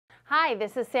Hi,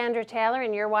 this is Sandra Taylor,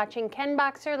 and you're watching Ken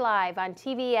Boxer Live on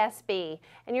TVSB.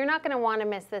 And you're not going to want to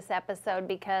miss this episode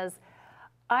because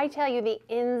I tell you the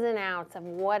ins and outs of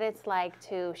what it's like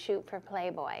to shoot for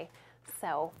Playboy.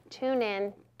 So tune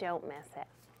in, don't miss it.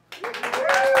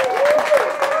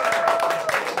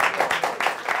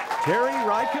 Terry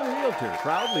Ryken Realtor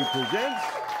proudly presents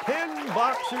Ken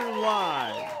Boxer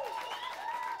Live.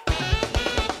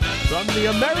 From the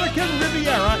American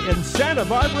Riviera in Santa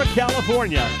Barbara,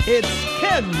 California, it's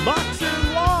Ken Boxer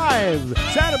Live,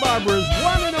 Santa Barbara's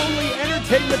one and only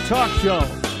entertainment talk show.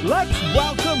 Let's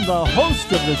welcome the host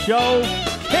of the show,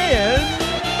 Ken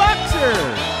Boxer.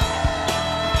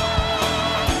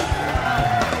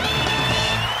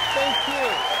 Thank you.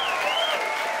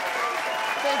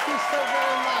 Thank you so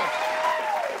very much.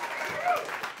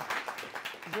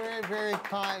 Very, very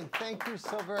kind. Thank you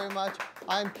so very much.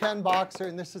 I'm Ken Boxer,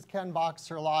 and this is Ken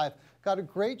Boxer Live. Got a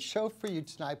great show for you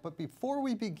tonight, but before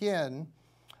we begin,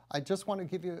 I just want to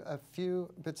give you a few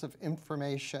bits of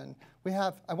information.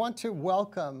 I want to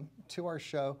welcome to our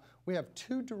show, we have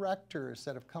two directors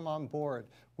that have come on board.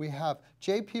 We have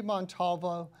JP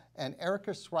Montalvo and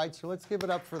Erica Schweitzer. Let's give it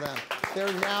up for them.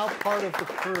 They're now part of the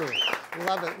crew.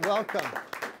 Love it. Welcome.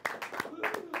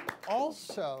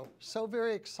 Also, so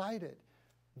very excited,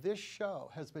 this show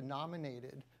has been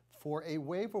nominated for a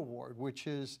WAVE Award, which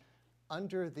is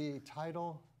under the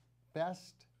title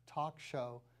Best Talk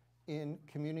Show in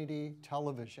Community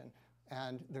Television.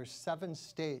 And there's 7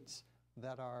 states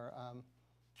that are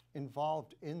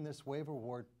involved in this WAVE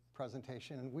Award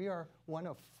presentation, and we are one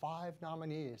of 5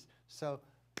 nominees. So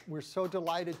we're so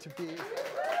delighted to be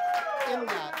in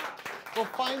that. We'll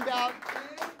find out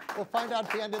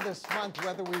at the end of this month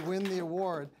whether we win the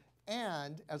award.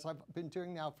 And as I've been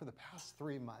doing now for the past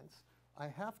 3 months, I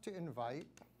want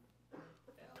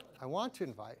to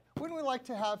invite, wouldn't we like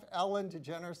to have Ellen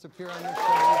DeGeneres appear on this show?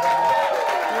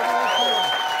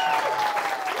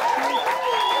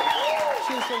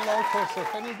 She's a local, so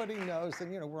if anybody knows,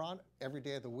 and we're on every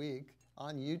day of the week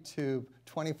on YouTube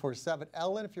 24/7.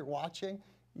 Ellen, if you're watching,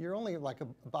 you're only like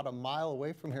about a mile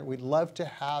away from here. We'd love to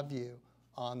have you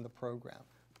on the program.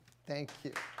 Thank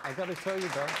you. I got to tell you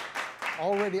though,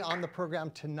 already on the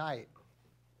program tonight,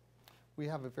 we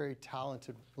have a very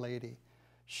talented lady.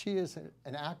 She is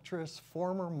an actress,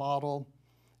 former model,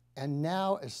 and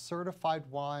now a certified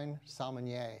wine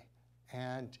sommelier.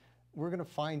 And we're going to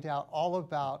find out all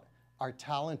about our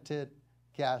talented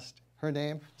guest. Her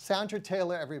name, Sandra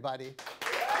Taylor, everybody. And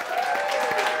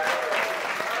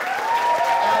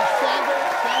Sandra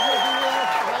will be with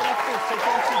us right up there, so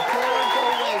don't you dare go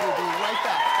away. We'll be right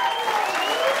back.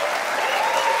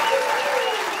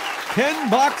 Ken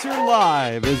Boxer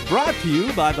Live is brought to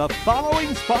you by the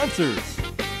following sponsors.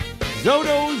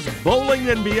 Zoto's Bowling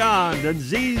and Beyond and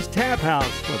Z's Tap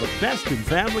House for the best in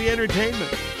family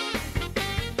entertainment.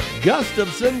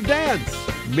 Gustafson Dance,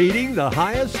 meeting the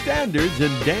highest standards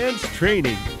in dance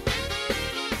training.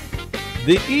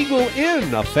 The Eagle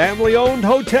Inn, a family-owned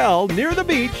hotel near the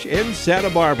beach in Santa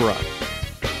Barbara.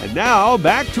 And now,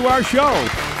 back to our show.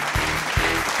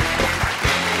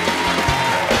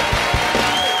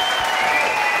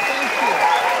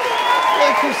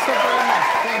 Thank you so very much.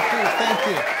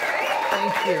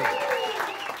 Thank you.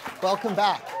 Welcome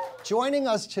back. Joining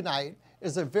us tonight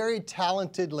is a very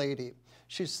talented lady.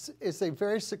 She is a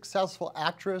very successful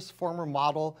actress, former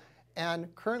model,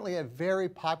 and currently a very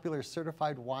popular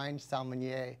certified wine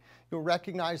sommelier. You'll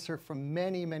recognize her from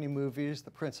many, many movies,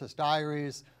 The Princess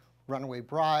Diaries, Runaway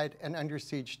Bride, and Under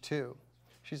Siege 2.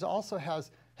 She also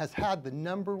has had the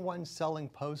 #1 selling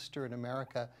poster in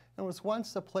America and was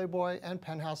once a Playboy and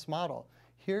Penthouse model.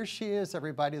 Here she is,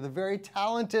 everybody, the very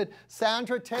talented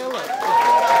Sandra Taylor. Thank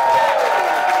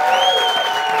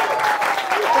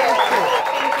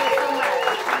you so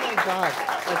much. Oh my God.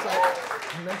 As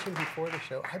I mentioned before the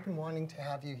show, I've been wanting to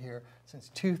have you here since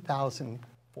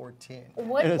 2014.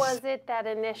 What was it that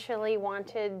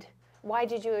why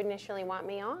did you initially want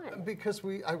me on? Because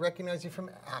I recognize you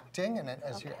from acting, and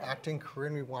as your acting career,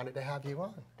 and we wanted to have you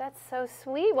on. That's so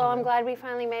sweet. Well, I'm glad we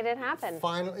finally made it happen.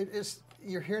 Finally,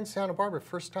 you're here in Santa Barbara.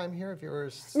 First time here of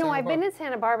yours? No, I've been in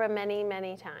Santa Barbara many,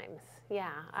 many times.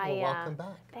 Yeah. Welcome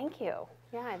back. Thank you.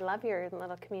 Yeah, I love your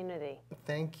little community.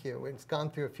 Thank you. It's gone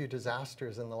through a few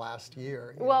disasters in the last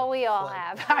year. Well, we all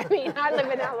have. I mean, I live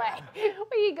in LA.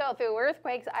 We go through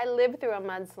earthquakes. I lived through a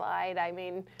mudslide. I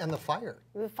mean. And the fire.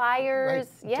 The fires,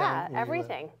 right yeah,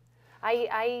 everything.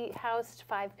 I housed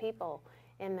 5 people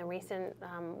in the recent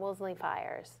Woolsey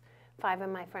fires. 5 of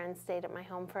my friends stayed at my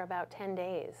home for about 10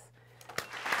 days.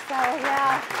 So,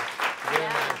 yeah,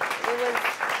 it was.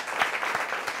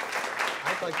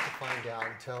 I'd like to find out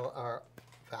and tell our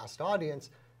vast audience,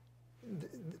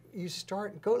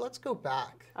 let's go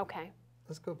back. Okay.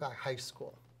 Let's go back, high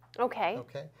school. Okay.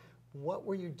 Okay. What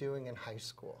were you doing in high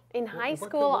school? In high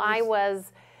school, I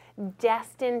was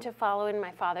destined to follow in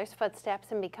my father's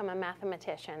footsteps and become a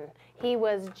mathematician. He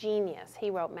was genius. He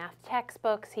wrote math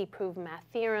textbooks. He proved math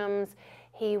theorems.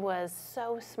 He was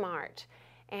so smart.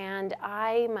 And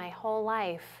my whole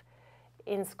life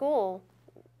in school,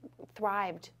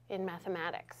 thrived in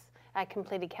mathematics. I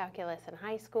completed calculus in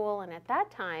high school, and at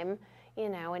that time, you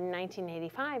know, in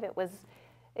 1985, it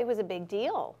was a big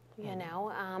deal, you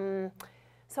know.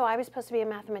 So I was supposed to be a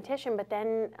mathematician, but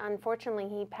then unfortunately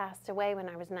he passed away when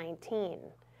I was 19.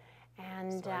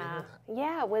 And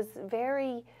yeah, it was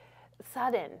very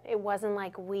sudden. It wasn't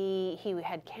like he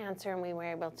had cancer and we were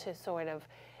able to sort of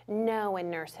know and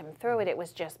nurse him through it. It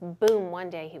was just boom, one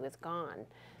day he was gone.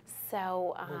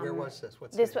 So where was this?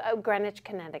 This Greenwich,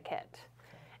 Connecticut.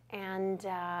 And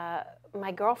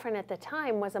my girlfriend at the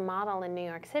time was a model in New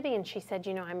York City, and she said,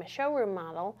 you know, I'm a showroom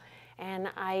model, and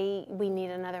we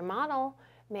need another model.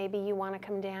 Maybe you want to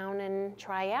come down and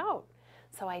try out.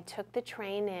 So I took the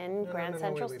train in Grand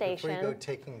Central Station. Before you go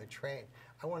taking the train,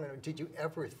 I want to know, did you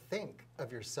ever think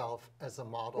of yourself as a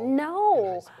model?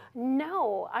 No,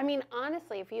 no. I mean,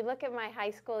 honestly, if you look at my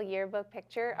high school yearbook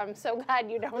picture, I'm so glad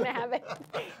you don't have it.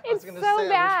 It's so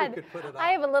bad. I wish we could put it up. I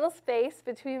have a little space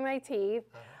between my teeth,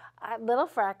 little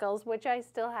freckles, which I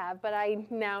still have, but I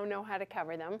now know how to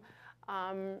cover them.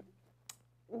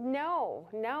 No,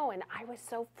 and I was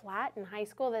so flat in high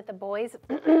school that the boys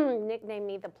nicknamed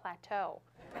me the Plateau.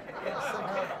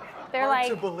 They're hard like,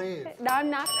 to believe. No, I'm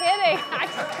not kidding. I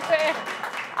swear.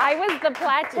 I was the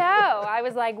Plateau. I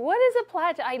was like, what is a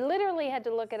plateau? I literally had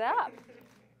to look it up.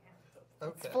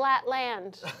 Okay. It's flat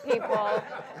land, people.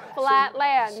 Flat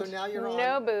land. So now you're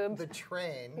no on boobs. the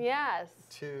train. Yes.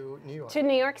 To New York. To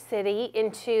New York City,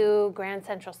 into Grand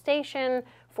Central Station,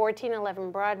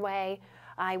 1411 Broadway.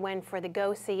 I went for the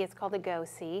Go-See, it's called the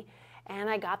Go-See, and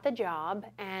I got the job,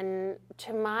 and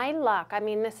to my luck, I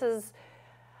mean,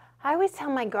 I always tell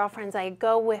my girlfriends I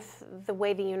go with the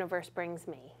way the universe brings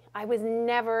me. I was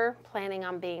never planning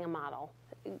on being a model.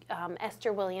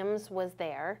 Esther Williams was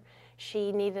there.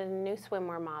 She needed a new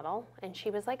swimwear model, and she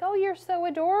was like, oh, you're so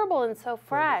adorable and so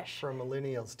fresh. For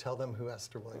millennials, tell them who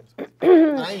Esther Williams was.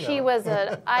 I know. She was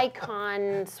an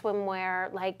icon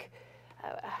swimwear, like,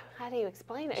 how do you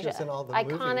explain it? She was in all the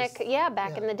iconic, movies. yeah,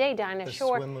 back in the day, Dinah The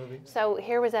Shore. swim movies. So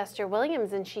here was Esther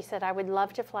Williams, and she said, I would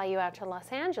love to fly you out to Los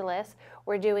Angeles.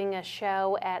 We're doing a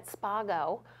show at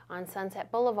Spago on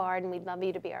Sunset Boulevard, and we'd love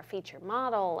you to be our featured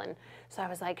model. And so I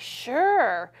was like,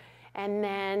 sure. And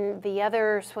then the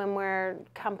other swimwear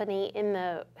company in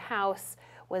the house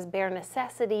was Bare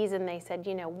Necessities, and they said,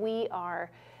 you know, we are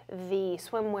the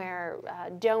swimwear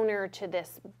donor to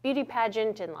this beauty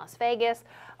pageant in Las Vegas.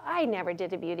 I never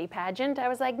did a beauty pageant. I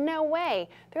was like, no way.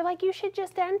 They're like, you should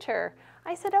just enter.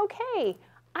 I said, okay,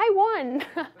 I won.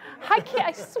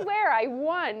 I swear I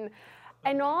won.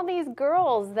 And all these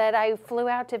girls that I flew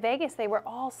out to Vegas, they were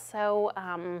all so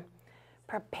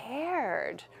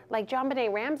prepared. Like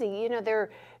JonBenet Ramsey, you know, they're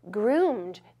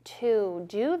groomed to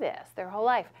do this their whole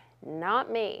life. Not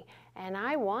me. And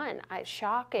I won.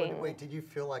 Shocking. Wait, did you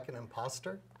feel like an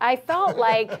imposter? I felt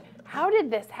like, how did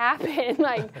this happen?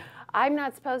 Like, I'm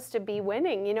not supposed to be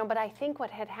winning, you know, but I think what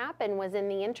had happened was in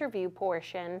the interview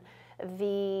portion,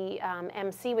 the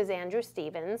MC was Andrew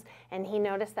Stevens, and he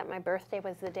noticed that my birthday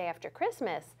was the day after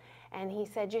Christmas. And he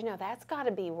said, you know, that's got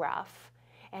to be rough.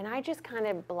 And I just kind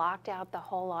of blocked out the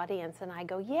whole audience, and I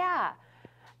go, yeah.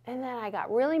 And then I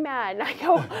got really mad, and I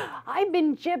go, I've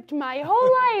been gypped my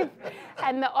whole life.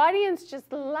 And the audience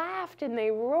just laughed, and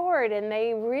they roared, and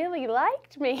they really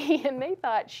liked me, and they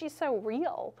thought, she's so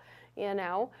real, you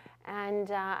know?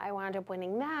 And I wound up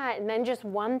winning that, and then just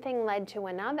one thing led to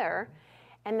another.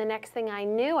 And the next thing I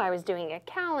knew, I was doing a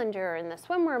calendar and the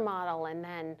swimwear model, and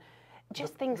then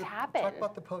just things happen. Talk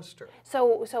about the poster.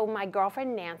 So my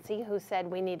girlfriend Nancy, who said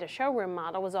we need a showroom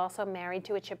model, was also married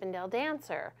to a Chippendale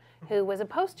dancer who was a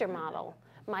poster model,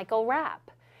 Michael Rapp.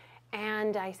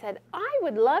 And I said, I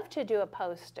would love to do a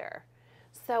poster.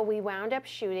 So we wound up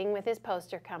shooting with his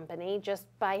poster company just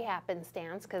by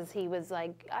happenstance, because he was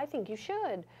like, I think you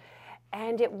should.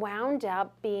 And it wound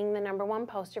up being the #1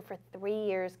 poster for 3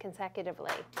 years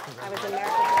consecutively. I was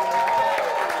America's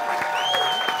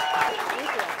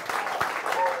Thank you.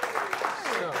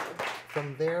 So,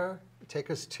 from there,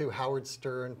 take us to Howard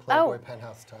Stern, Playboy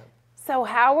Penthouse time. So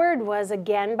Howard was,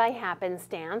 again, by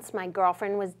happenstance. My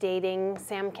girlfriend was dating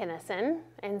Sam Kinison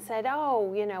and said,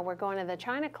 oh, you know, we're going to the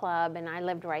China Club, and I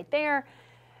lived right there.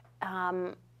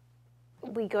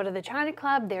 we go to the China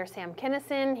Club. There's Sam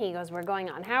Kinison. He goes, we're going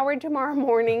on Howard tomorrow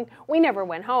morning. We never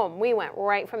went home. We went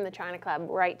right from the China Club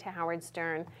right to Howard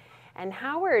Stern. And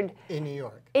Howard... In New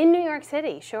York? In New York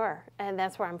City, sure. And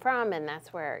that's where I'm from, and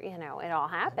that's where, you know, it all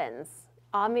happens.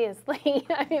 Obviously,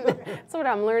 I mean, that's what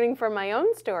I'm learning from my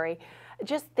own story.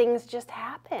 Things just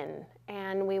happen.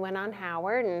 And we went on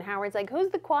Howard, and Howard's like, who's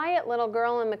the quiet little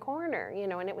girl in the corner? You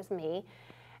know, and it was me.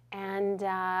 And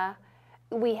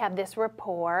we had this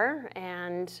rapport,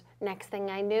 and next thing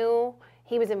I knew,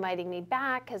 he was inviting me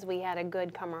back because we had a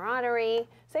good camaraderie.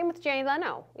 Same with Jay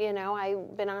Leno. You know,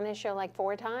 I've been on his show like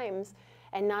 4 times,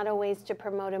 and not always to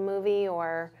promote a movie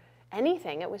or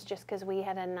anything. It was just because we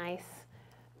had a nice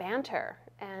banter,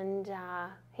 and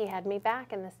he had me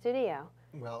back in the studio.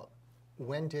 Well,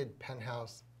 when did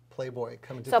Penthouse Playboy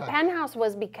come into So fact? Penthouse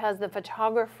was because the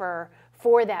photographer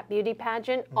for that beauty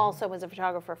pageant also was a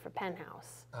photographer for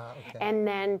Penthouse. Okay. And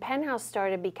then Penthouse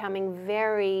started becoming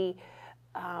very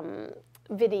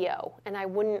video, and I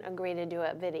wouldn't agree to do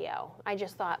a video. I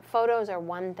just thought photos are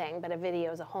one thing, but a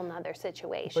video is a whole nother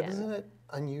situation. But isn't it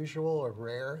unusual or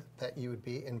rare that you would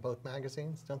be in both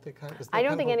magazines? Don't they kind of? I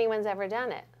don't think anyone's ever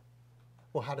done it.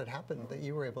 Well, how did it happen that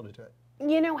you were able to do it?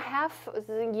 You know,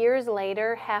 years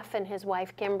later, Hef and his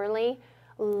wife Kimberly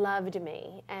loved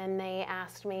me, and they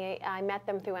asked me. I met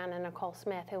them through Anna Nicole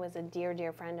Smith, who was a dear,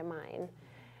 dear friend of mine.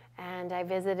 And I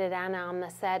visited Anna on the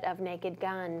set of Naked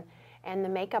Gun, and the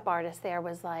makeup artist there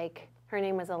was like, her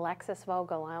name was Alexis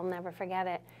Vogel, I'll never forget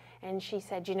it. And she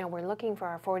said, you know, we're looking for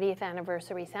our 40th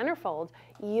anniversary centerfold.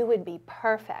 You would be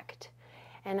perfect.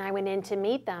 And I went in to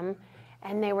meet them,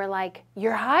 and they were like,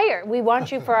 you're hired. We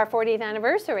want you for our 40th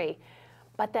anniversary.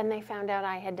 But then they found out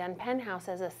I had done Penthouse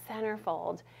as a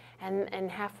centerfold,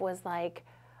 and Hef was like,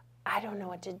 I don't know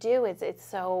what to do. It's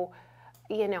so,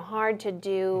 you know, hard to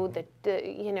do.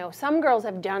 You know, some girls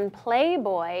have done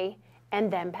Playboy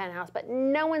and then Penthouse, but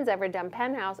no one's ever done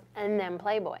Penthouse and then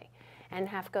Playboy. And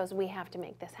Hef goes, we have to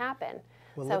make this happen.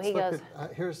 Well, so he goes,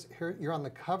 here you're on the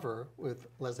cover with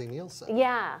Leslie Nielsen.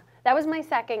 yeah, that was my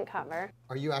second cover.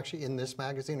 Are you actually in this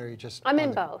magazine, or are you just? I'm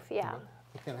in both, yeah.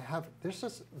 Okay, there's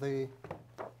just the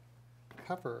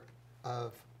cover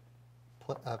of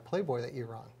Playboy that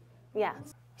you're on. Yeah.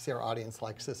 See, our audience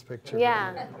likes this picture.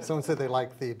 Yeah. Someone said they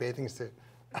like the bathing suit.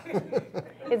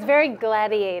 It's very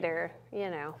gladiator, you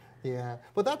know. Yeah,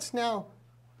 but that's now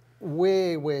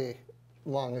way, way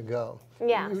long ago.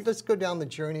 Yeah. Let's go down the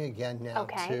journey again now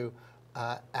to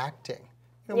acting.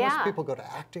 You know, most people go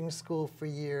to acting school for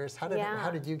years. How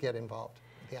did you get involved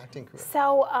with the acting career?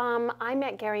 So I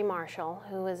met Gary Marshall,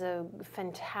 who was a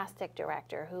fantastic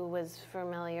director, who was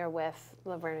familiar with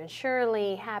Laverne and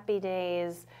Shirley, Happy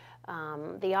Days,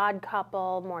 The Odd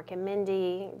Couple, Mork and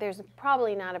Mindy. There's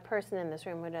probably not a person in this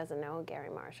room who doesn't know who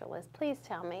Gary Marshall is. Please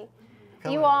tell me.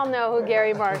 You all know who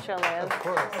Gary Marshall is. Of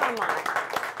course. Come on.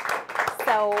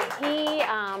 So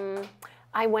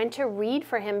I went to read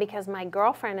for him because my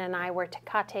girlfriend and I were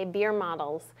Tecate beer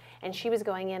models, and she was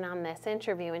going in on this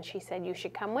interview, and she said, you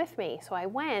should come with me. So I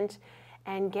went,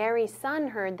 and Gary's son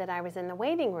heard that I was in the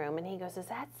waiting room, and he goes, is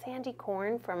that Sandy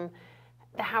Korn from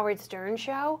the Howard Stern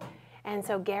show? And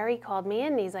so Gary called me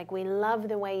in, and he's like, we love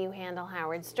the way you handle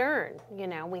Howard Stern. You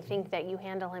know, we think that you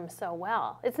handle him so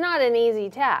well. It's not an easy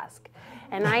task.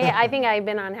 And I think I've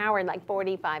been on Howard like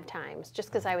 45 times, just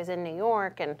because I was in New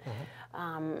York, and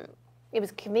it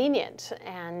was convenient.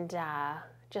 And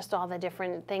just all the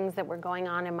different things that were going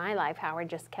on in my life, Howard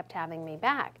just kept having me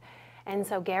back. And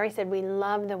so Gary said, we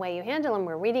love the way you handle him.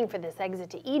 We're reading for this Exit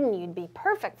to Eden. You'd be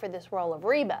perfect for this role of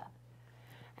Reba.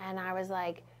 And I was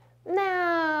like,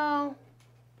 no,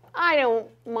 I don't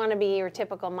want to be your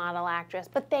typical model actress,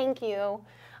 but thank you.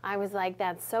 I was like,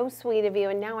 that's so sweet of you.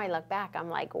 And now I look back, I'm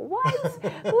like, what?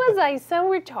 Was I so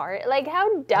retarded? Like,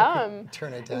 how dumb?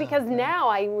 Turn it down. Because now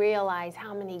I realize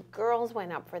how many girls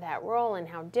went up for that role and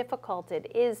how difficult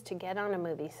it is to get on a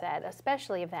movie set,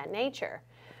 especially of that nature.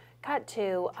 Cut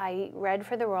to, I read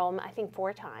for the role, I think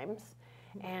 4 times,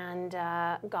 and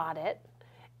got it.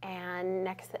 And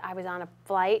next, I was on a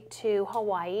flight to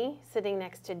Hawaii, sitting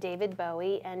next to David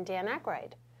Bowie and Dan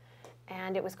Aykroyd.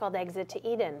 And it was called Exit to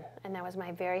Eden, and that was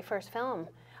my very first film.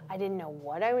 I didn't know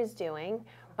what I was doing,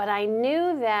 but I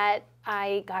knew that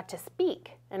I got to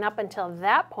speak. And up until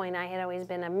that point, I had always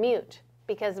been a mute,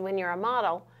 because when you're a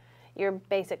model, you're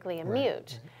basically a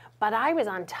mute. But I was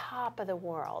on top of the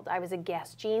world. I was a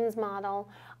Guess Jeans model.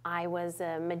 I was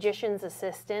a magician's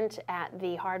assistant at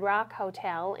the Hard Rock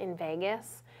Hotel in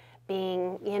Vegas,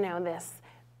 being, you know, this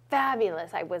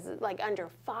fabulous. I was like under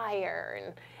fire,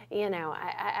 and you know,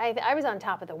 I was on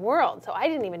top of the world. So I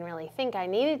didn't even really think I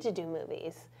needed to do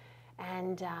movies.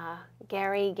 And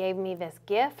Gary gave me this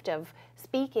gift of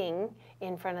speaking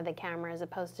in front of the camera as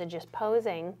opposed to just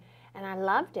posing, and I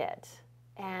loved it.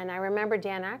 And I remember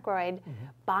Dan Aykroyd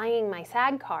buying my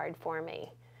SAG card for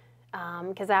me,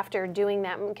 because after doing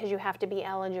that, because you have to be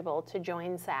eligible to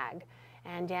join SAG.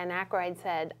 And Dan Aykroyd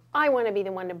said, I want to be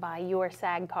the one to buy your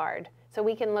SAG card, so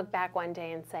we can look back one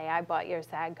day and say, I bought your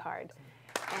SAG card.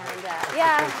 And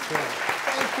yeah,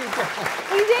 Thank you, Dan.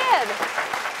 he did.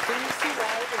 Can you see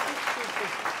why? Isn't she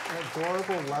just an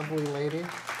adorable, lovely lady?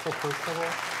 So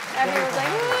personable. Everyone's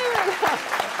like,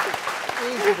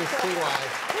 Easy to see why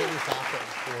things happen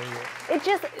for you. it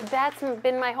just, that's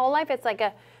been my whole life. It's like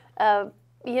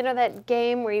you know that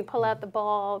game where you pull out the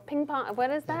ball, ping pong, what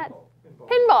is that?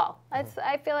 Pinball.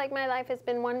 I feel like my life has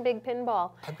been one big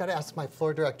pinball. I've got to ask my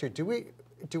floor director, do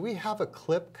we have a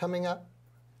clip coming up?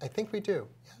 I think we do,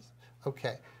 yes.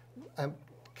 Okay.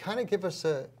 Kind of give us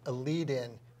a lead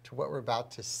in to what we're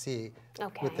about to see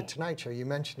with The Tonight Show. You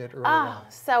mentioned it earlier on.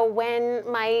 So when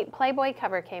my Playboy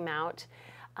cover came out,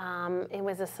 it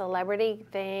was a celebrity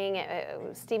thing.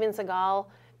 Steven Seagal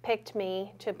picked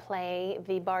me to play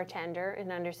the bartender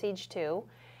in Under Siege 2.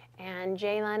 And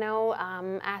Jay Leno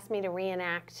asked me to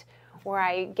reenact where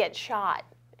I get shot.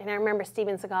 And I remember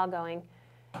Steven Seagal going,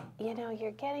 you know,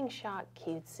 you're getting shot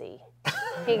cutesy.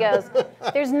 He goes,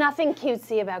 there's nothing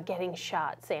cutesy about getting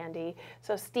shot, Sandy.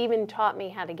 So Steven taught me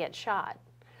how to get shot.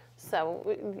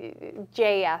 So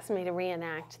Jay asked me to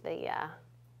reenact the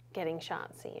getting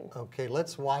shot scene. Okay,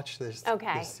 let's watch this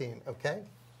scene, okay?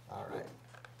 All right.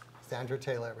 Sandra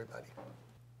Taylor, everybody.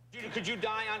 Could you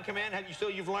die on command?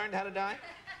 You've learned how to die?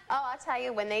 Oh, I'll tell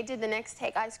you, when they did the next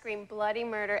take, I screamed bloody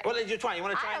murder. Well, did you try? You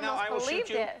want to try it now? I will shoot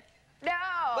you. It. No.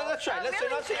 Let's try. Let's see.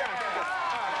 All right, here we go.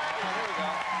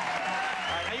 All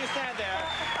right, now you stand there.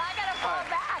 I gotta fall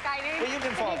back. I need. Well, you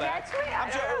can fall back. Catch me?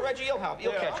 I'm sure Reggie, you'll help.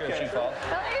 You'll catch her if she falls.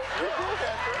 Really? All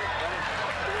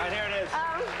right, here it is.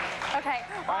 Okay.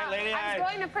 All right, lady. I was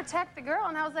going to protect the girl,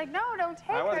 and I was like, no, don't take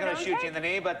her. I wasn't going to don't shoot you in the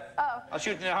knee, but I'll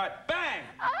shoot you in the heart. Bang!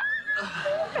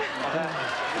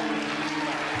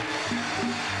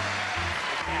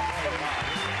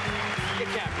 You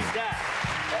can't be that.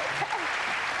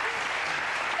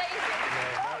 Thank you.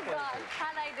 Oh, God.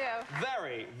 How'd I do?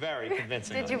 Very, very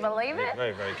convincing. Did you believe it?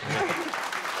 Very, very convincing.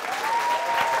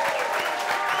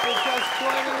 Just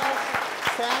joining us,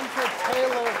 Sandra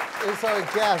Taylor is our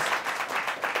guest.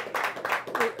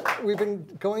 We've been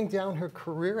going down her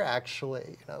career,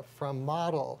 actually, you know, from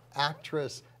model,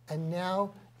 actress, and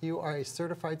now you are a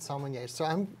certified sommelier. So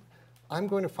I'm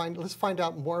going to let's find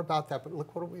out more about that. But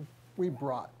look what we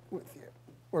brought with you,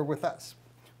 or with us.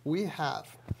 We have,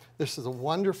 this is a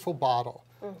wonderful bottle.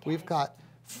 Okay. We've got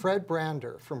Fred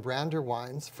Brander from Brander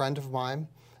Wines, friend of mine,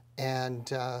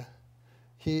 and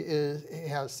he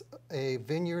has a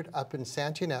vineyard up in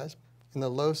Santa Ynez in the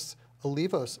Los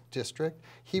Olivos district.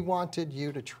 He wanted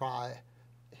you to try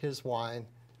his wine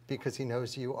because he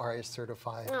knows you are a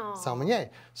certified sommelier.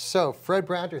 So, Fred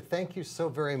Brander, thank you so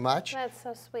very much. That's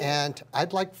so sweet. And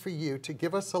I'd like for you to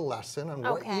give us a lesson on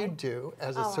what you do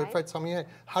as a certified sommelier.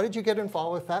 How did you get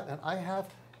involved with that? And I have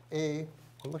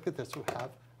look at this, we have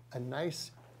a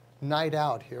nice night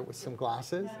out here with some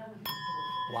glasses.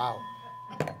 Wow.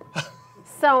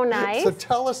 So nice. So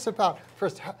tell us about,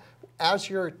 first, as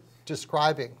you're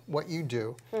describing what you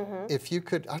do, if you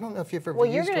could, I don't know if you've ever used one.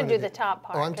 Well, you're going to do the top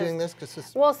part. Oh, I'm doing this? Cause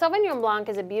this well, Sauvignon Blanc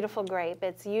is a beautiful grape.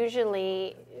 It's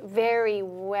usually very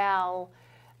well,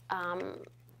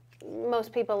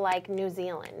 most people like New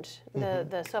Zealand.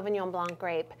 The Sauvignon Blanc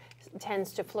grape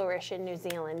tends to flourish in New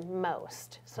Zealand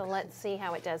most. So let's see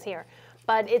how it does here.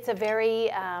 But it's a very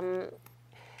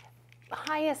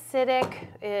high acidic,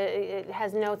 it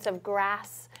has notes of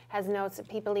grass, has notes that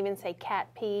people even say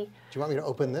cat pee. Do you want me to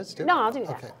open this too? No, I'll do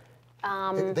that.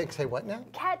 Okay. They say what now?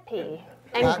 Cat pee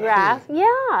and Cat grass. pee.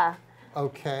 Yeah.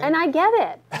 Okay. And I get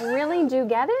it. I really do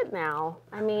get it now.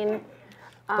 I mean,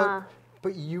 but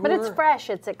it's fresh.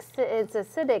 It's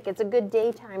acidic. It's a good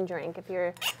daytime drink if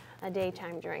you're a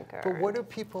daytime drinker. But what do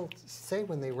people say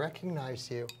when they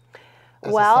recognize you?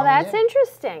 Well, that's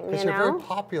interesting. Because you're very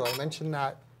popular. I mentioned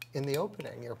that in the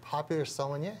opening. You're a popular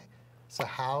sommelier. So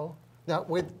how?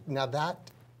 Now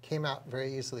that came out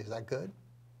very easily. Is that good?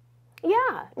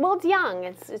 Yeah. Well, it's young.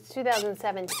 It's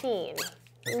 2017.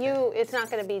 Okay. It's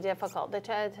not going to be difficult. The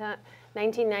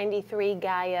 1993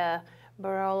 Gaia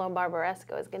Barolo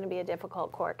Barbaresco is going to be a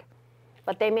difficult cork.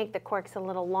 But they make the corks a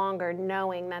little longer,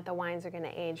 knowing that the wines are going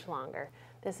to age longer.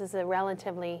 This is a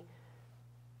relatively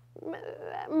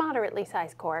moderately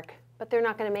sized cork, but they're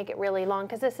not going to make it really long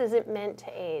because this isn't meant to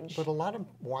age. But a lot of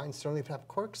wines don't even have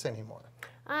corks anymore.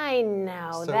 I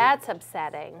know. So that's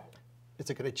upsetting. Is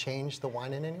it going to change the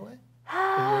wine in any way? in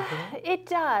your opinion? It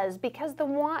does, because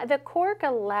the cork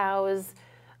allows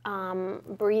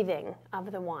breathing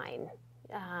of the wine.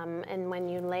 And when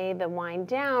you lay the wine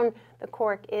down, the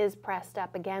cork is pressed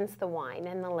up against the wine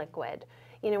and the liquid.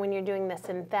 You know, when you're doing the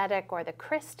synthetic or the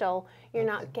crystal, you're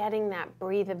not getting that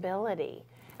breathability.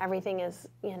 Everything is,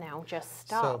 you know, just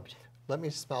stopped. So let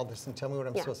me smell this and tell me what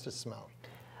I'm supposed to smell.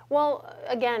 Well,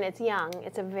 again, it's young.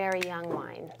 It's a very young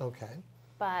wine. Okay.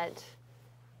 But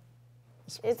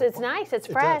it's nice. It's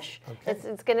fresh. Okay.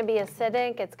 It's going to be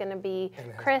acidic. It's going to be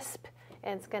crisp.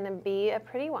 It's going to be a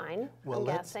pretty wine, I'm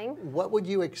guessing. What would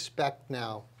you expect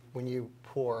now when you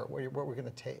pour? What we're going to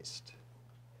taste?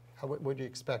 What would you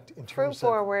expect in terms Fruit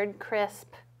forward,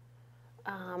 crisp,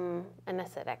 and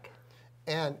acidic.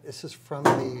 And this is from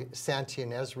the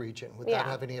Santianez region. Would that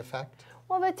have any effect?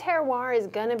 Well, the terroir is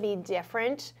going to be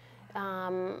different.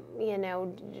 You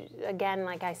know, again,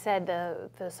 like I said, the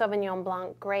Sauvignon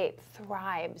Blanc grape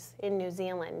thrives in New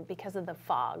Zealand because of the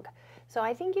fog. So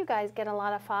I think you guys get a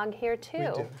lot of fog here too.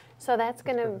 We do. So that's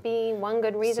going to be one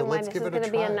good reason why this is going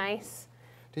to be a nice.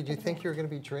 Did you think you were going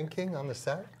to be drinking on the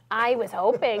set? I was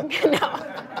hoping. No.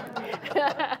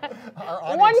 Our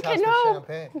audience has the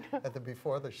champagne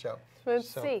before the show. Let's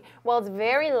see. Well, it's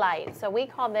very light, so we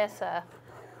call this a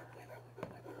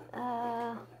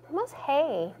almost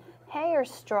hay or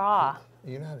straw.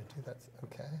 You know how to do that,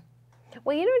 okay?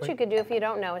 Well, you know what you could do if you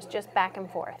don't know is just back and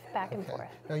forth, back and forth.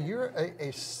 Now you're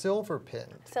a silver pin.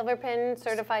 Silver pin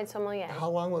certified sommelier. How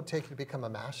long will it take you to become a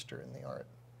master in the art?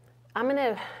 I'm going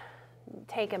to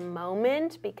take a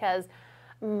moment because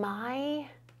my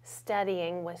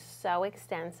studying was so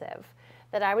extensive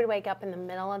that I would wake up in the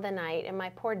middle of the night and my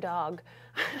poor dog,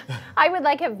 I would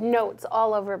like have notes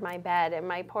all over my bed and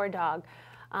my poor dog.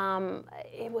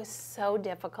 It was so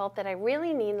difficult that I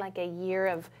really need like a year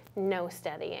of no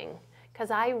studying. Because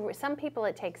some people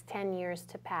it takes 10 years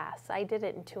to pass. I did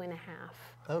it in 2.5.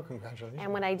 Oh, congratulations.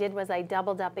 And what I did was I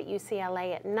doubled up at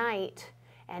UCLA at night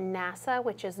and NASA,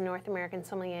 which is North American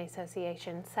Sommelier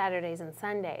Association, Saturdays and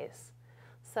Sundays.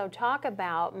 So talk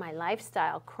about my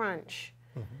lifestyle crunch.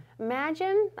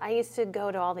 Imagine I used to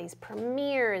go to all these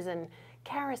premieres and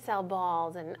carousel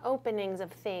balls and openings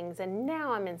of things, and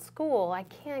now I'm in school. I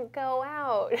can't go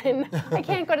out, and I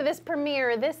can't go to this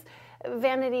premiere, this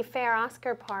Vanity Fair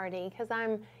Oscar party, because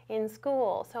I'm in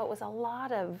school. So it was a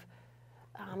lot of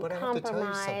but I have to tell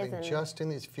you something. and just in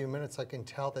these few minutes, I can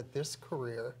tell that this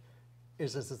career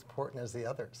is as important as the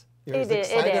others. You're It as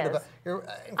is. excited about. You're,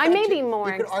 I may be more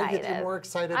you could excited. argue that you're more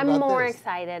excited I'm about more this.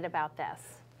 excited about this.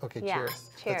 Okay, Yeah, cheers.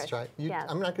 cheers. Let's try. Yes.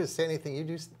 I'm not going to say anything.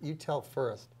 You tell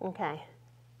first. Okay.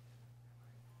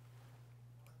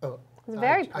 Oh, It's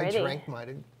very pretty. I drank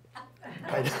mine.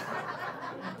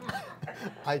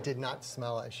 I did not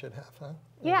smell. I should have, huh?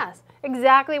 Yes,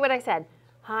 exactly what I said.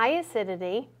 High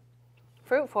acidity,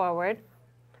 fruit forward,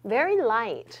 very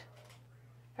light.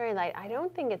 Very light. I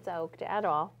don't think it's oaked at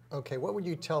all. Okay, what would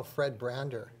you tell Fred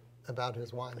Brander about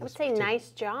his wine? I would say nice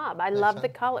job. I love the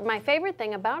color. My favorite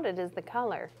thing about it is the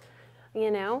color, you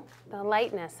know, the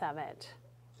lightness of it.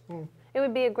 It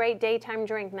would be a great daytime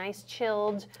drink, nice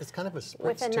chilled. It's kind of a spritz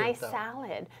with a to nice it, though.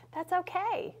 salad. That's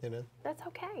okay. You know? That's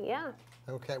okay, yeah.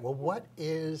 Okay, well, what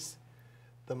is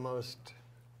the most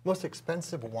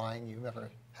expensive wine you've ever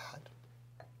had?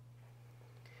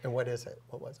 And what is it?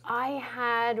 What was it? I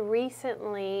had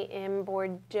recently in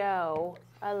Bordeaux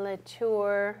a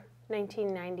Latour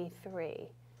 1993.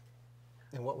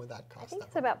 And what would that cost? I think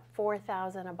it's about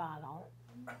 $4,000 a bottle.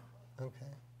 Okay.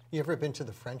 You ever been to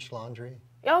the French Laundry?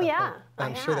 Oh yeah,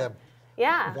 I'm sure they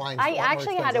have wines a I lot more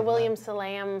actually had a expensive William than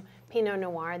Salam Pinot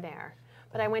Noir there.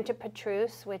 But I went to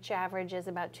Petrus, which averages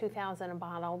about $2,000 a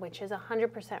bottle, which is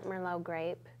 100% Merlot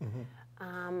grape.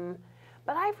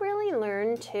 But I've really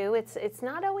learned too, it's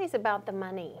not always about the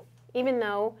money, even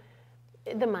though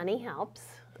the money helps.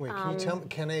 Wait, can you tell me,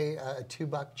 can a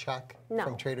 $2 chuck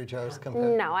from Trader Joe's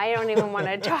compare? No, I don't even want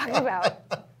to talk about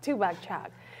 $2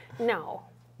 chuck. No.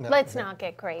 Let's not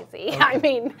get crazy. Okay. I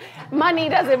mean, money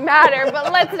doesn't matter,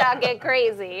 but let's not get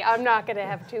crazy. I'm not going to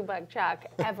have $2 chuck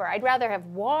ever. I'd rather have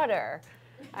water.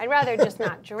 I'd rather just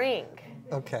not drink.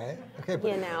 Okay. Okay.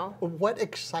 But you know. What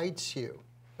excites you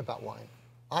about wine?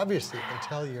 Obviously, you can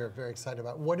tell you're very excited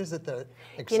about. What is it that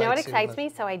excites you? You know what excites me?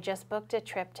 So I just booked a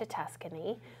trip to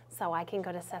Tuscany, so I can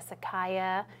go to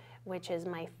Sassicaia, which is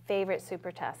my favorite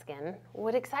Super Tuscan.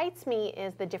 What excites me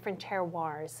is the different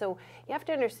terroirs. So you have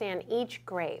to understand each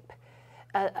grape.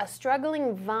 A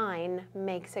struggling vine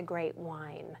makes a great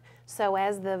wine. So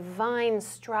as the vine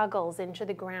struggles into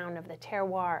the ground of the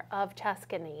terroir of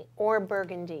Tuscany or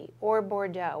Burgundy or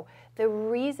Bordeaux, the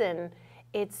reason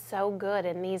it's so good,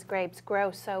 and these grapes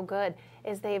grow so good,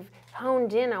 is they've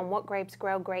honed in on what grapes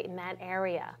grow great in that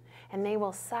area. And they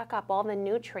will suck up all the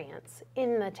nutrients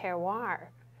in the terroir,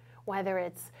 whether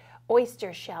it's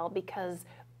oyster shell, because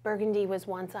Burgundy was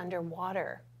once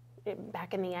underwater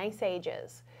back in the Ice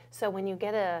Ages. So when you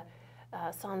get a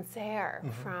Sancerre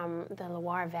from the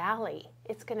Loire Valley,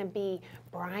 it's going to be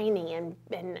briny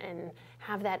and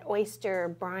have that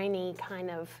oyster briny kind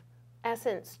of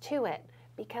essence to it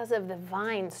because of the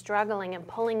vine struggling and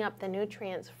pulling up the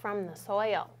nutrients from the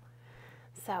soil.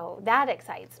 So that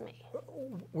excites me.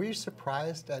 Were you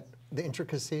surprised at the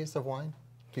intricacies of wine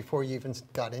before you even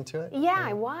got into it? Yeah,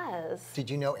 I was. Did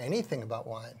you know anything about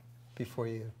wine before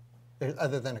you,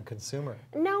 other than a consumer?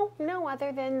 No,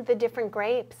 other than the different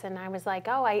grapes. And I was like,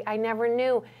 oh, I never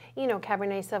knew. You know,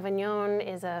 Cabernet Sauvignon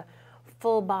is a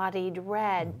full-bodied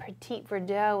red. Petit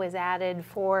Verdot is added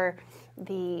for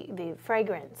the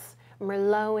fragrance.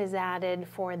 Merlot is added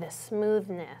for the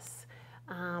smoothness.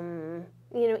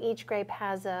 You know, each grape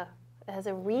has a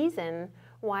reason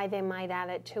why they might add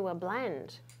it to a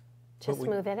blend to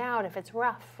smooth it out if it's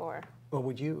rough or. Well,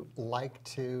 would you like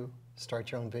to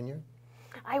start your own vineyard?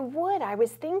 I would. I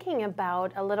was thinking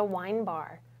about a little wine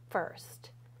bar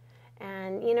first.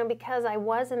 And, you know, because I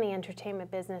was in the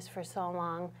entertainment business for so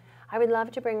long, I would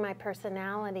love to bring my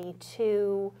personality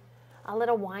to a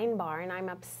little wine bar, and I'm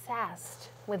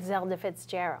obsessed with Zelda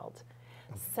Fitzgerald.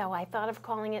 So I thought of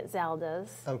calling it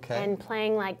Zelda's and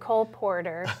playing like Cole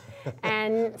Porter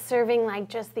and serving like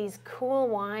just these cool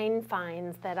wine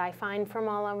finds that I find from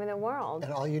all over the world.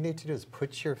 And all you need to do is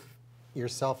put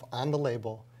yourself on the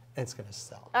label, and it's going to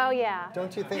sell. Oh, yeah.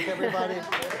 Don't you think, everybody? Yes.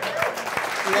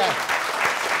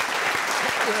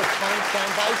 You know, time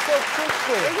gone by so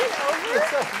quickly. Is it over?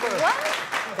 It's over. What?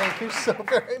 Thank you so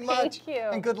very much. Thank you.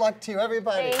 And good luck to you,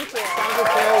 everybody. Thank you. Sandra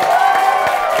Taylor.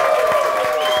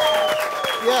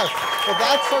 Yes, well,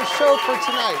 that's our show for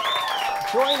tonight.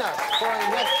 Join us for our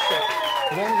next show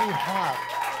when we have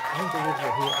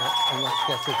individual here at our next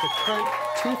guest is the current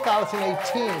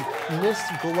 2018 Miss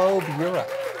Globe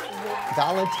Europe.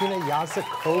 Valentina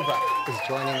Yazakova is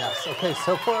joining us. Okay,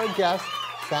 so for our guest,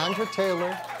 Sandra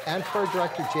Taylor, and for our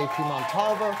director, JP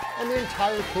Montalvo, and the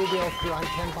entire KBL crew, I'm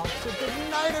Ken Boxer. Good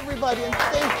night, everybody, and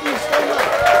thank you so much.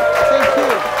 Thank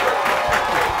you.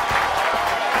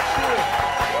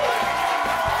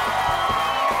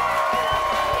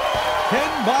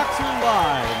 Ken Boxer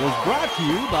Live is brought to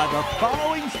you by the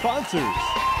following sponsors.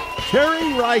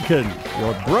 Terry Ryken,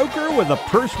 your broker with a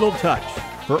personal touch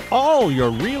for all your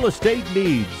real estate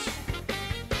needs.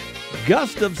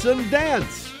 Gustafson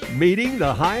Dance, meeting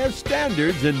the highest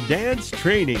standards in dance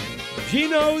training.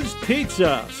 Gino's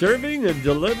Pizza, serving and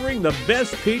delivering the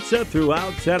best pizza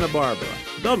throughout Santa Barbara.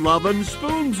 The Lovin'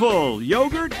 Spoonful,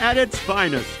 yogurt at its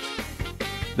finest.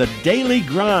 The Daily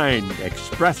Grind,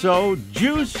 espresso,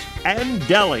 juice, and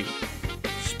deli.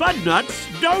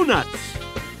 Spudnuts Donuts.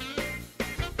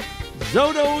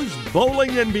 Zoto's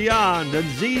Bowling and Beyond and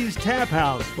Z's Tap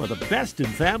House for the best in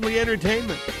family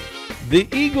entertainment. The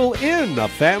Eagle Inn, a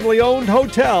family-owned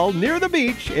hotel near the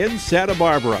beach in Santa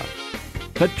Barbara.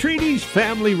 Petrini's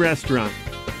Family Restaurant.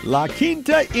 La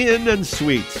Quinta Inn and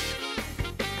Suites.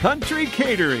 Country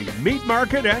Catering, Meat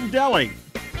Market and Deli.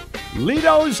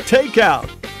 Lito's Takeout.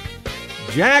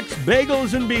 Jack's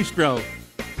Bagels and Bistro.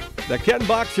 The Ken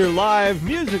Boxer Live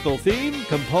musical theme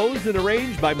composed and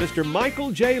arranged by Mr.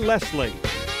 Michael J. Leslie.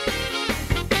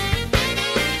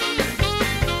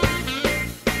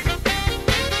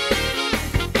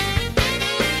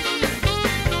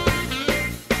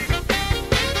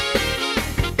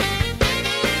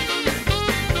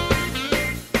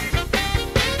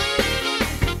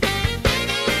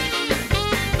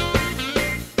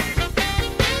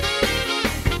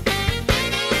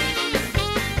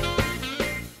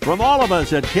 From all of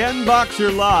us at Ken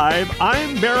Boxer Live,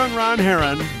 I'm Baron Ron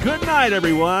Heron. Good night,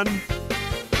 everyone.